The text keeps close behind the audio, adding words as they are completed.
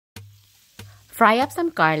Fry up some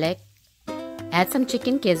garlic. Add some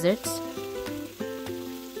chicken gizzards,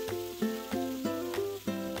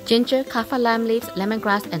 ginger, kaffir lime leaves,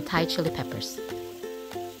 lemongrass, and Thai chili peppers.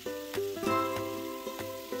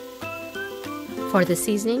 For the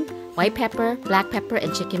seasoning, white pepper, black pepper,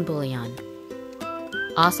 and chicken bouillon.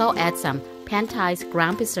 Also add some Pan Thai's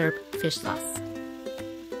ground preserved fish sauce.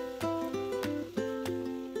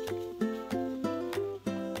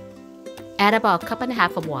 Add about a cup and a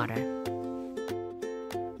half of water.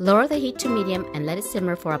 Lower the heat to medium and let it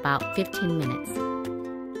simmer for about 15 minutes.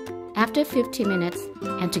 After 15 minutes,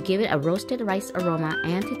 and to give it a roasted rice aroma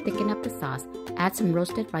and to thicken up the sauce, add some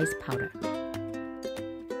roasted rice powder.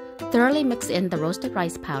 Thoroughly mix in the roasted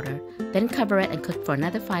rice powder, then cover it and cook for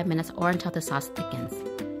another 5 minutes or until the sauce thickens.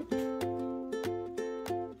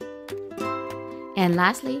 And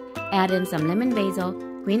lastly, add in some lemon basil,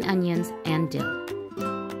 green onions, and dill.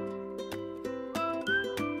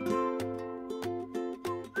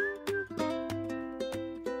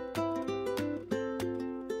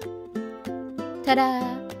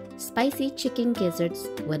 Ta-da! Spicy chicken gizzards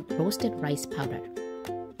with roasted rice powder.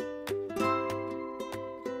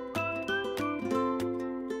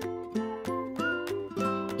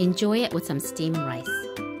 Enjoy it with some steamed rice.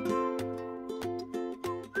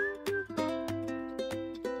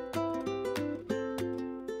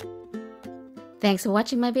 Thanks for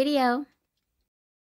watching my video.